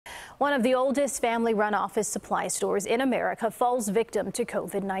One of the oldest family-run office supply stores in America falls victim to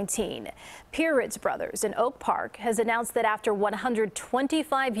COVID-19. Pieritz Bros in Oak Park has announced that after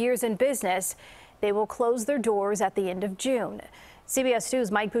 125 years in business, they will close their doors at the end of June. CBS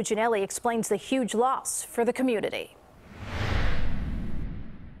News' Mike Puccinelli explains the huge loss for the community.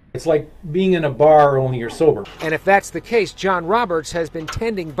 It's like being in a bar, only you're sober. And if that's the case, John Roberts has been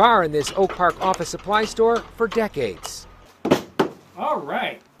tending bar in this Oak Park office supply store for decades. All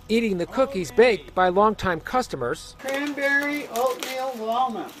right. Eating the cookies baked by longtime customers. Cranberry, oatmeal,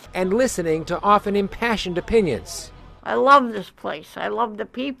 walnut. And listening to often impassioned opinions. I love this place. I love the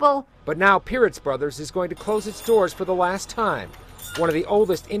people. But now Pieritz Bros is going to close its doors for the last time. One of the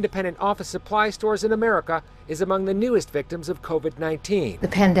oldest independent office supply stores in America is among the newest victims of COVID-19. The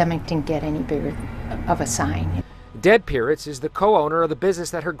pandemic didn't get any bigger of a sign. Deb Pieritz is the co-owner of the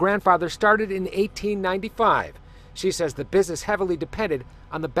business that her grandfather started in 1895. She says the business heavily depended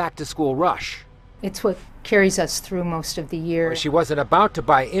on the back-to-school rush. It's what carries us through most of the year. She wasn't about to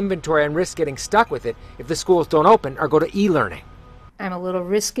buy inventory and risk getting stuck with it if the schools don't open or go to e-learning. I'm a little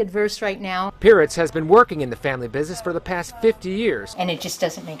risk adverse right now. Pieritz has been working in the family business for the past 50 years. And it just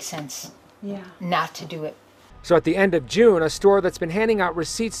doesn't make sense not to do it. So at the end of June, a store that's been handing out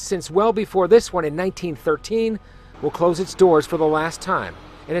receipts since well before this one in 1913 will close its doors for the last time.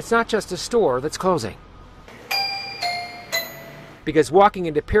 And it's not just a store that's closing. Because walking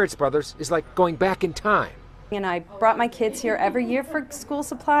into Pieritz Bros is like going back in time. And I brought my kids here every year for school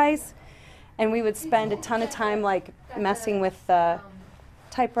supplies, and we would spend a ton of time like messing with the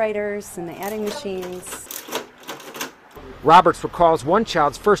typewriters and the adding machines. Roberts recalls one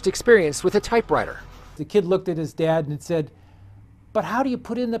child's first experience with a typewriter. The kid looked at his dad and said, "But how do you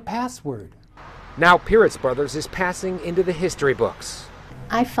put in the password?" Now Pieritz Bros is passing into the history books.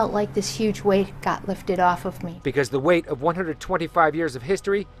 I felt like this huge weight got lifted off of me. Because the weight of 125 years of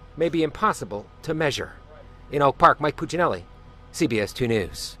history may be impossible to measure. In Oak Park, Mike Puccinelli, CBS 2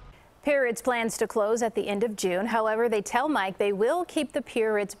 News. Pieritz plans to close at the end of June. However, they tell Mike they will keep the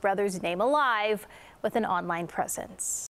Pieritz Brothers name alive with an online presence.